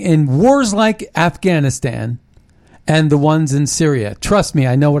investing in wars like Afghanistan and the ones in Syria. Trust me,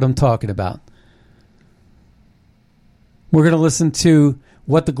 I know what I'm talking about. We're going to listen to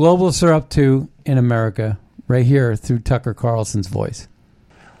what the globalists are up to in America right here through Tucker Carlson's voice.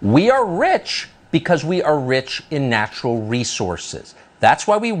 We are rich because we are rich in natural resources. That's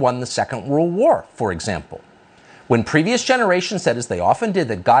why we won the Second World War, for example. When previous generations said, as they often did,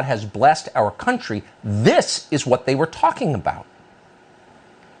 that God has blessed our country, this is what they were talking about.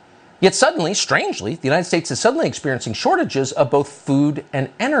 Yet suddenly, strangely, the United States is suddenly experiencing shortages of both food and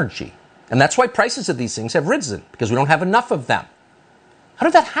energy. And that's why prices of these things have risen, because we don't have enough of them. How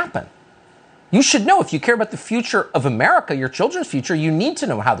did that happen? You should know, if you care about the future of America, your children's future, you need to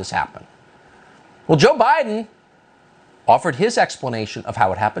know how this happened. Well, Joe Biden offered his explanation of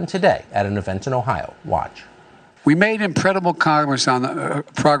how it happened today at an event in Ohio. Watch. We made incredible progress on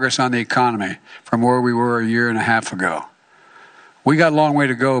the economy from where we were a year and a half ago. We got a long way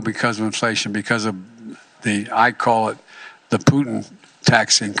to go because of inflation, because of I call it the Putin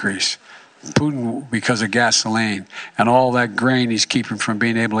tax increase. Putin, because of gasoline and all that grain he's keeping from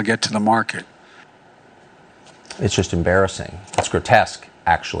being able to get to the market. It's just embarrassing. It's grotesque,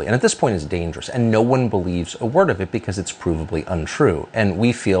 actually. And at this point, it's dangerous. And no one believes a word of it because it's provably untrue. And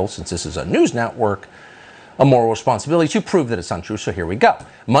we feel, since this is a news network, a moral responsibility to prove that it's untrue. So here we go.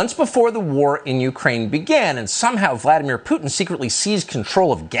 Months before the war in Ukraine began, and somehow Vladimir Putin secretly seized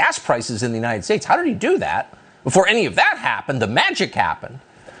control of gas prices in the United States. How did he do that? Before any of that happened, the magic happened.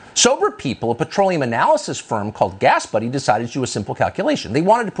 Sober people, a petroleum analysis firm called GasBuddy, decided to do a simple calculation. They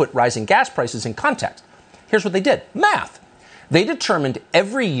wanted to put rising gas prices in context. Here's what they did. Math. They determined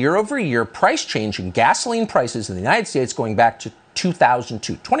every year-over-year price change in gasoline prices in the United States going back to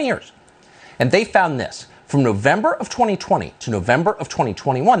 2002, 20 years. And they found this. From November of 2020 to November of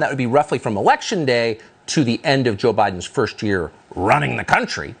 2021, that would be roughly from Election Day to the end of Joe Biden's first year running the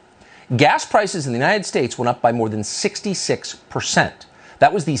country, gas prices in the United States went up by more than 66%.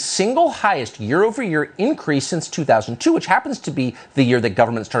 That was the single highest year-over-year increase since 2002, which happens to be the year that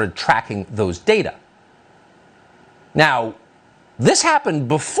government started tracking those data. Now, this happened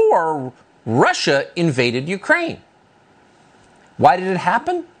before Russia invaded Ukraine. Why did it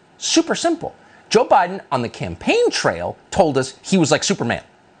happen? Super simple. Joe Biden, on the campaign trail, told us he was like Superman.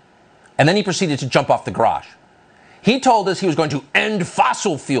 And then he proceeded to jump off the garage. He told us he was going to end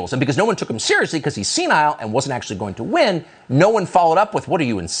fossil fuels. And because no one took him seriously because he's senile and wasn't actually going to win, no one followed up with, what, are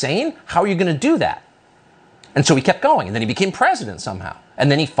you insane? How are you going to do that? And so he kept going. And then he became president somehow.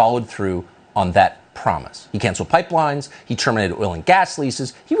 And then he followed through on that promise. He canceled pipelines. He terminated oil and gas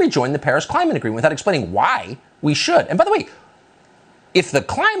leases. He rejoined the Paris Climate Agreement without explaining why we should. And by the way, if the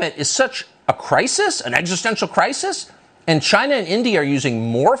climate is such a crisis, an existential crisis, and China and India are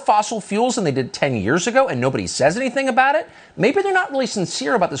using more fossil fuels than they did 10 years ago and nobody says anything about it, maybe they're not really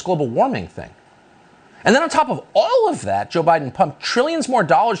sincere about this global warming thing. And then on top of all of that, Joe Biden pumped trillions more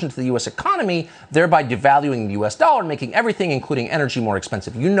dollars into the U.S. economy, thereby devaluing the U.S. dollar, making everything, including energy, more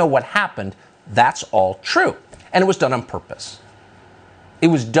expensive. You know what happened. That's all true. And it was done on purpose. It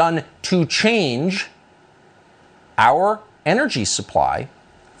was done to change our energy supply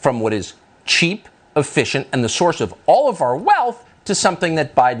from what is cheap, efficient, and the source of all of our wealth to something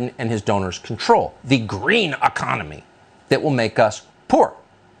that Biden and his donors control, the green economy that will make us poor,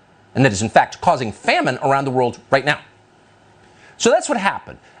 and that is in fact causing famine around the world right now. So that's what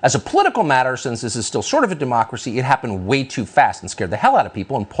happened. As a political matter, since this is still sort of a democracy, it happened way too fast and scared the hell out of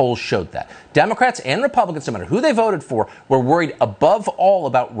people, and polls showed that. Democrats and Republicans, no matter who they voted for, were worried above all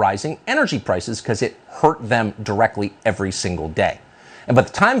about rising energy prices because it hurt them directly every single day. And by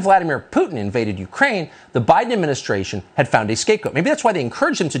the time Vladimir Putin invaded Ukraine, the Biden administration had found a scapegoat. Maybe that's why they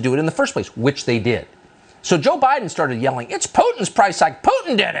encouraged him to do it in the first place, which they did. So Joe Biden started yelling, it's Putin's price hike.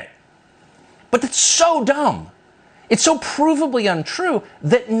 Putin did it. But that's so dumb. It's so provably untrue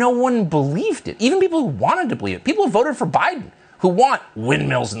that no one believed it. Even people who wanted to believe it. People who voted for Biden, who want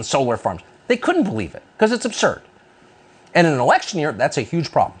windmills and solar farms, they couldn't believe it because it's absurd. And in an election year, that's a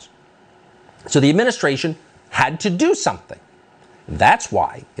huge problem. So the administration had to do something. That's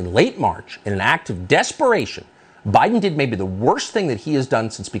why, in late March, in an act of desperation, Biden did maybe the worst thing that he has done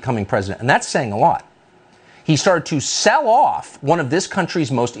since becoming president, and that's saying a lot. He started to sell off one of this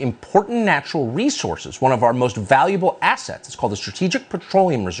country's most important natural resources, one of our most valuable assets. It's called the Strategic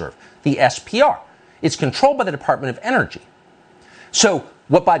Petroleum Reserve, the SPR. It's controlled by the Department of Energy. So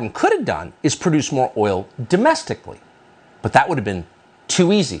what Biden could have done is produce more oil domestically, but that would have been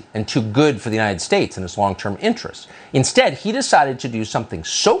too easy and too good for the United States and its long-term interests. Instead, he decided to do something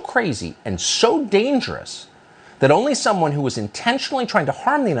so crazy and so dangerous that only someone who was intentionally trying to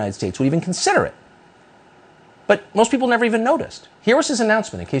harm the United States would even consider it. But most people never even noticed. Here was his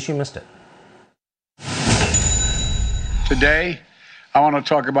announcement, in case you missed it. Today, I want to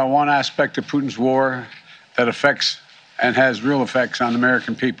talk about one aspect of Putin's war that affects and has real effects on the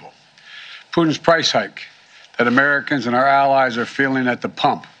American people. Putin's price hike that Americans and our allies are feeling at the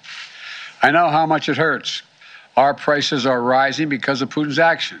pump. I know how much it hurts. Our prices are rising because of Putin's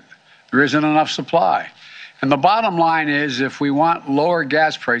action. There isn't enough supply. And the bottom line is, if we want lower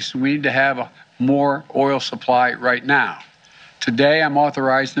gas prices, we need to have more oil supply right now. Today, I'm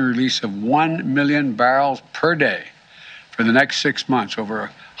authorizing the release of 1 million barrels per day for the next 6 months, over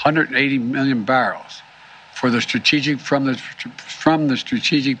 180 million barrels from the Strategic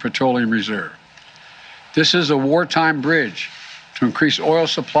Petroleum Reserve. This is a wartime bridge to increase oil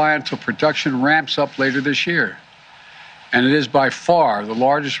supply until production ramps up later this year. And it is by far the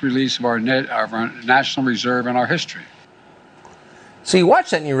largest release of our national reserve in our history. So you watch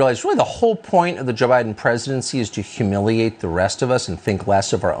that and you realize really the whole point of the Joe Biden presidency is to humiliate the rest of us and think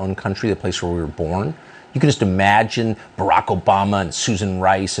less of our own country, the place where we were born. You can just imagine Barack Obama and Susan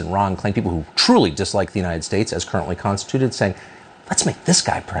Rice and Ron Klain, people who truly dislike the United States as currently constituted, saying, let's make this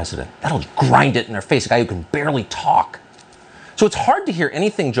guy president. That'll grind it in their face, a guy who can barely talk. So it's hard to hear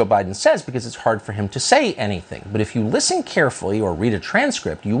anything Joe Biden says because it's hard for him to say anything. But if you listen carefully or read a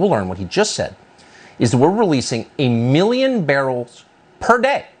transcript, you will learn what he just said, is that we're releasing 1 million barrels per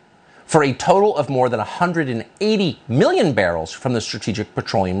day for a total of more than 180 million barrels from the Strategic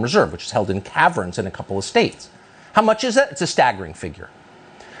Petroleum Reserve, which is held in caverns in a couple of states. How much is that? It's a staggering figure.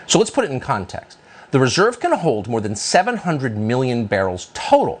 So let's put it in context. The reserve can hold more than 700 million barrels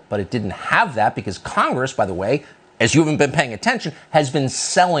total, but it didn't have that because Congress, by the way, as you haven't been paying attention, has been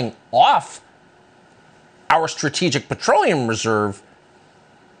selling off our Strategic Petroleum Reserve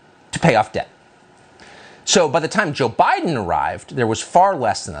to pay off debt. So by the time Joe Biden arrived, there was far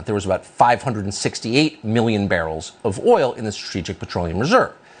less than that. There was about 568 million barrels of oil in the Strategic Petroleum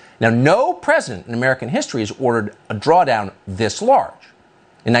Reserve. Now, no president in American history has ordered a drawdown this large.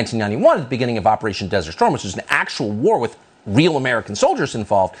 In 1991, at the beginning of Operation Desert Storm, which was an actual war with real American soldiers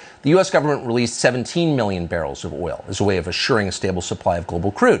involved, the U.S. government released 17 million barrels of oil as a way of assuring a stable supply of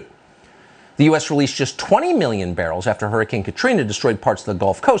global crude. The U.S. released just 20 million barrels after Hurricane Katrina destroyed parts of the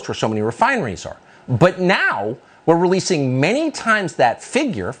Gulf Coast where so many refineries are. But now we're releasing many times that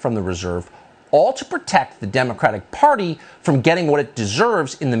figure from the reserve, all to protect the Democratic Party from getting what it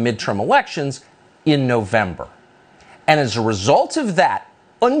deserves in the midterm elections in November. And as a result of that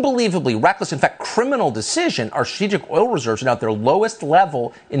unbelievably reckless, in fact, criminal decision, our strategic oil reserves are now at their lowest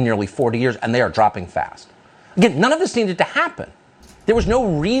level in nearly 40 years, and they are dropping fast. Again, none of this needed to happen. There was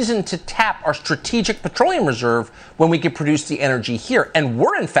no reason to tap our Strategic Petroleum Reserve when we could produce the energy here. And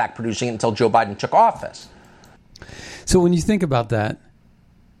we're, in fact, producing it until Joe Biden took office. So when you think about that,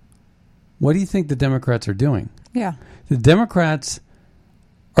 what do you think the Democrats are doing? Yeah. The Democrats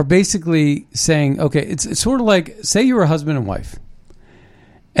are basically saying, okay, it's sort of like, say you were a husband and wife,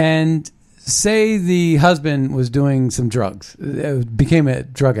 and say the husband was doing some drugs, became a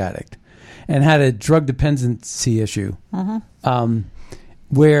drug addict, and had a drug dependency issue.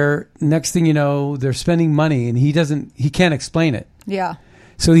 Where next thing you know, they're spending money and he can't explain it. Yeah.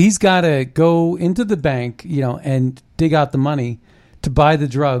 So he's got to go into the bank, and dig out the money to buy the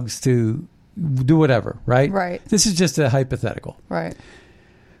drugs to do whatever, right? Right. This is just a hypothetical. Right.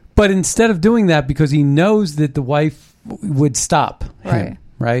 But instead of doing that, because he knows that the wife would stop him,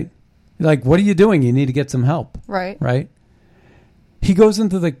 right? Like, what are you doing? You need to get some help. Right. Right. He goes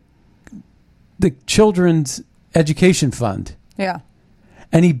into the children's education fund. Yeah.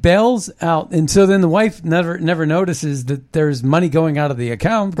 And he bails out. And so then the wife never notices that there's money going out of the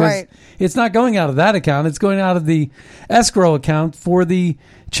account, because it's not going out of that account. It's going out of the escrow account for the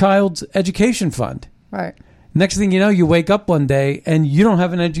child's education fund. Right. Next thing you know, you wake up one day and you don't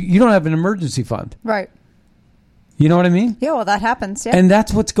have an emergency fund. Right. You know what I mean? Yeah, well, that happens. Yeah. And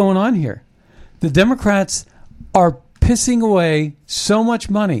that's what's going on here. The Democrats are pissing away so much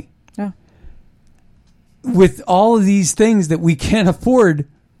money. Yeah. With all of these things that we can't afford,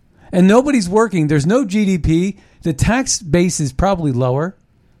 and nobody's working. There's no GDP. The tax base is probably lower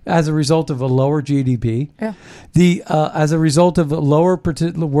as a result of a lower GDP. Yeah. As a result of a lower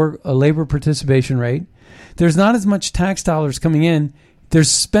labor participation rate, there's not as much tax dollars coming in. There's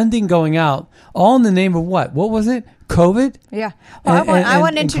spending going out, all in the name of what? What was it? COVID? Yeah. Well, I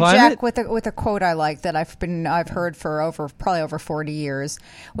want to interject climate? with a quote I like that I've heard for probably over 40 years.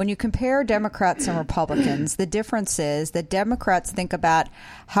 When you compare Democrats and Republicans, the difference is that Democrats think about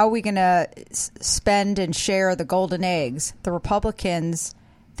how are we going to spend and share the golden eggs. The Republicans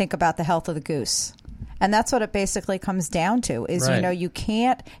think about the health of the goose. And that's what it basically comes down to is, you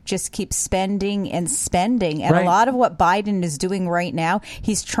can't just keep spending and spending. And a lot of what Biden is doing right now,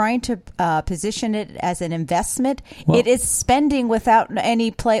 he's trying to position it as an investment. Well, it is spending without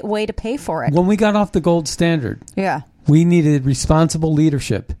any way to pay for it. When we got off the gold standard, we needed responsible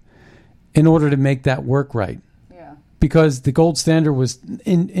leadership in order to make that work right. Yeah. Because the gold standard was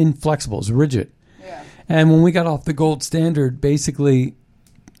inflexible, it was rigid. Yeah. And when we got off the gold standard, basically,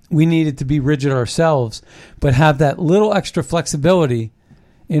 we needed to be rigid ourselves, but have that little extra flexibility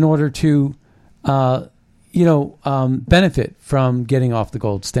in order to, benefit from getting off the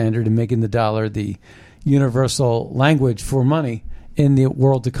gold standard and making the dollar the universal language for money in the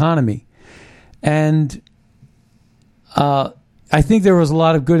world economy. And I think there was a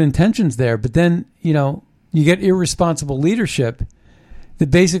lot of good intentions there, but then, you get irresponsible leadership that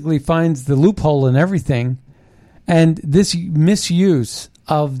basically finds the loophole in everything. And this misuse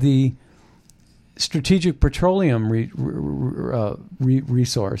of the Strategic Petroleum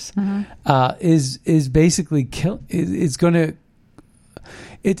resource is basically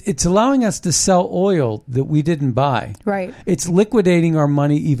it's allowing us to sell oil that we didn't buy. Right. It's liquidating our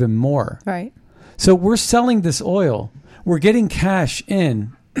money even more. Right. So we're selling this oil. We're getting cash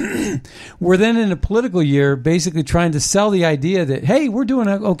in. We're then in a political year basically trying to sell the idea that, hey, we're doing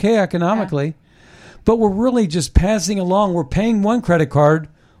okay economically, but we're really just passing along. We're paying one credit card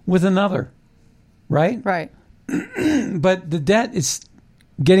with another, right? Right. But the debt is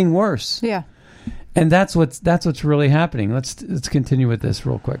getting worse. Yeah. And that's what's really happening. Let's continue with this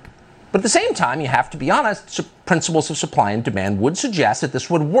real quick. But at the same time, you have to be honest, principles of supply and demand would suggest that this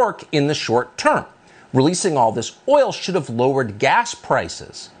would work in the short term. Releasing all this oil should have lowered gas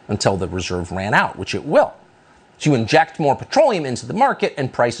prices until the reserve ran out, which it will. So you inject more petroleum into the market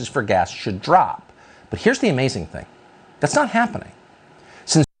and prices for gas should drop. But here's the amazing thing. That's not happening.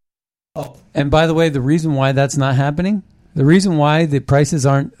 And by the way, the reason why that's not happening, the reason why the prices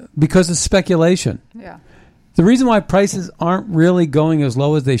aren't, because of speculation. Yeah. The reason why prices aren't really going as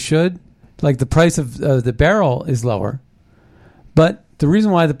low as they should, like the price of the barrel is lower, but the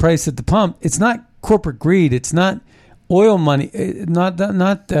reason why the price at the pump, it's not corporate greed. It's not oil money, not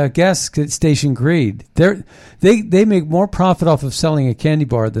gas station greed. They make more profit off of selling a candy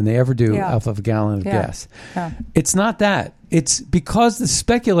bar than they ever do off of a gallon of gas. Yeah. It's not that. It's because the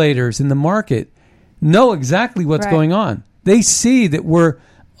speculators in the market know exactly what's going on. They see that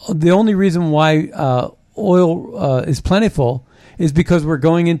the only reason why oil is plentiful is because we're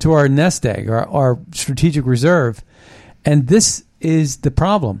going into our nest egg, our strategic reserve, and this is the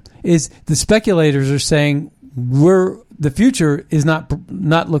problem. Is the speculators are saying the future is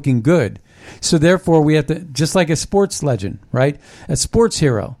not looking good, so therefore we have to, just like a sports legend, right? A sports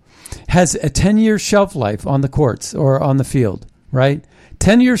hero has a 10-year shelf life on the courts or on the field, right?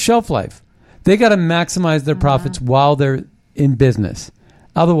 10-year shelf life. They got to maximize their profits while they're in business.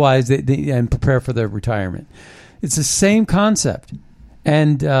 Otherwise, they and prepare for their retirement. It's the same concept.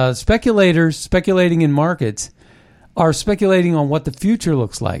 And speculators speculating in markets are speculating on what the future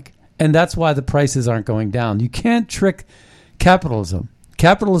looks like. And that's why the prices aren't going down. You can't trick capitalism.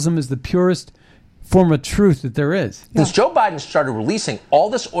 Capitalism is the purest form of truth that there is. Since Joe Biden started releasing all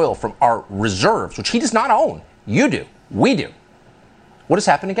this oil from our reserves, which he does not own, you do, we do, what has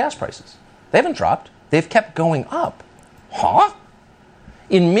happened to gas prices? They haven't dropped. They've kept going up. Huh?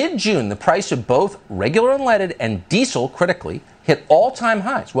 In mid-June, the price of both regular unleaded and diesel, critically, hit all-time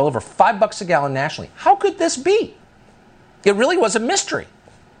highs, well over $5 a gallon nationally. How could this be? It really was a mystery.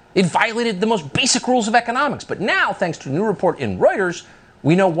 It violated the most basic rules of economics. But now, thanks to a new report in Reuters,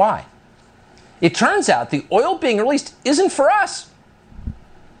 we know why. It turns out the oil being released isn't for us.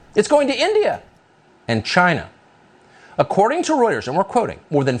 It's going to India and China. According to Reuters, and we're quoting,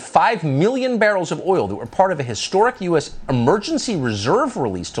 more than 5 million barrels of oil that were part of a historic U.S. emergency reserve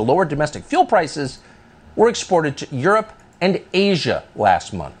release to lower domestic fuel prices were exported to Europe and Asia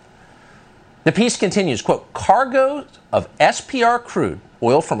last month. The piece continues, quote, cargoes of SPR crude,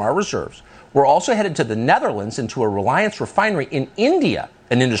 oil from our reserves, were also headed to the Netherlands and to a Reliance refinery in India,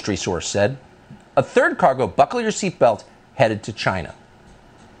 an industry source said. A third cargo, buckle your seatbelt, headed to China.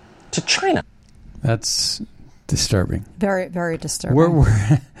 To China. That's disturbing. Very, very disturbing.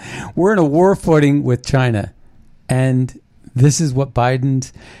 We're in a war footing with China, and this is what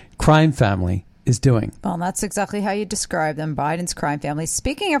Biden's crime family is doing. Well, that's exactly how you describe them, Biden's crime family.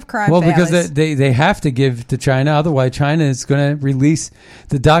 Speaking of crime families... Well, because they have to give to China, otherwise China is going to release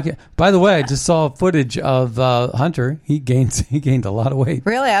the document. By the way, I just saw footage of Hunter. He gained a lot of weight.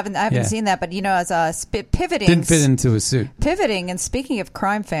 Really? I haven't seen that, but as pivoting... Didn't fit into his suit. Pivoting, and speaking of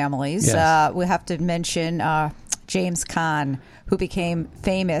crime families, yes. We have to mention James Caan, who became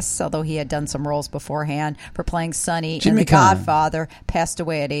famous, although he had done some roles beforehand, for playing Sonny in The Godfather, passed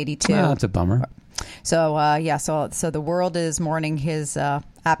away at 82. Oh, that's a bummer. So, so the world is mourning his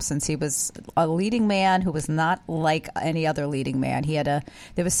absence. He was a leading man who was not like any other leading man.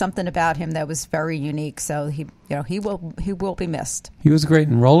 There was something about him that was very unique. So he will be missed. He was great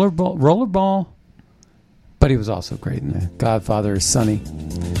in Rollerball, but he was also great in The Godfather, Sonny.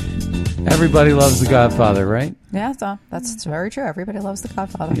 Everybody loves The Godfather, right? Yeah, that's very true. Everybody loves The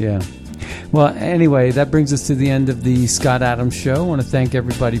Godfather. Yeah. Well, anyway, that brings us to the end of the Scott Adams Show. I want to thank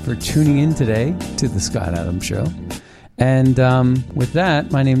everybody for tuning in today to the Scott Adams Show. And with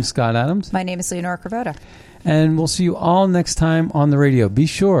that, my name is Scott Adams. My name is Leonora Cravota. And we'll see you all next time on the radio. Be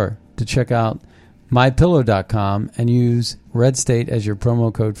sure to check out mypillow.com and use Red State as your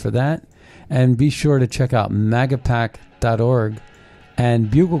promo code for that. And be sure to check out magapack.org and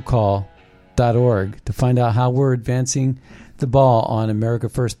buglecall.org to find out how we're advancing the ball on America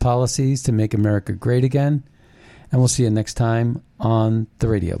First policies to make America great again. And we'll see you next time on the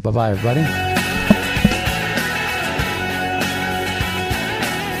radio. Bye-bye, everybody.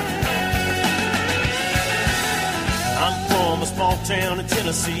 small town in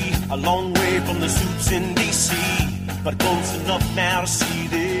Tennessee, a long way from the suits in D.C., but close enough now to see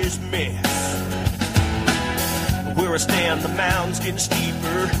this mess. Where I stand, the mound's getting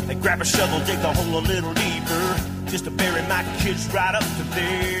steeper. They grab a shovel, dig the hole a little deeper, just to bury my kids right up to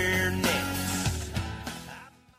there.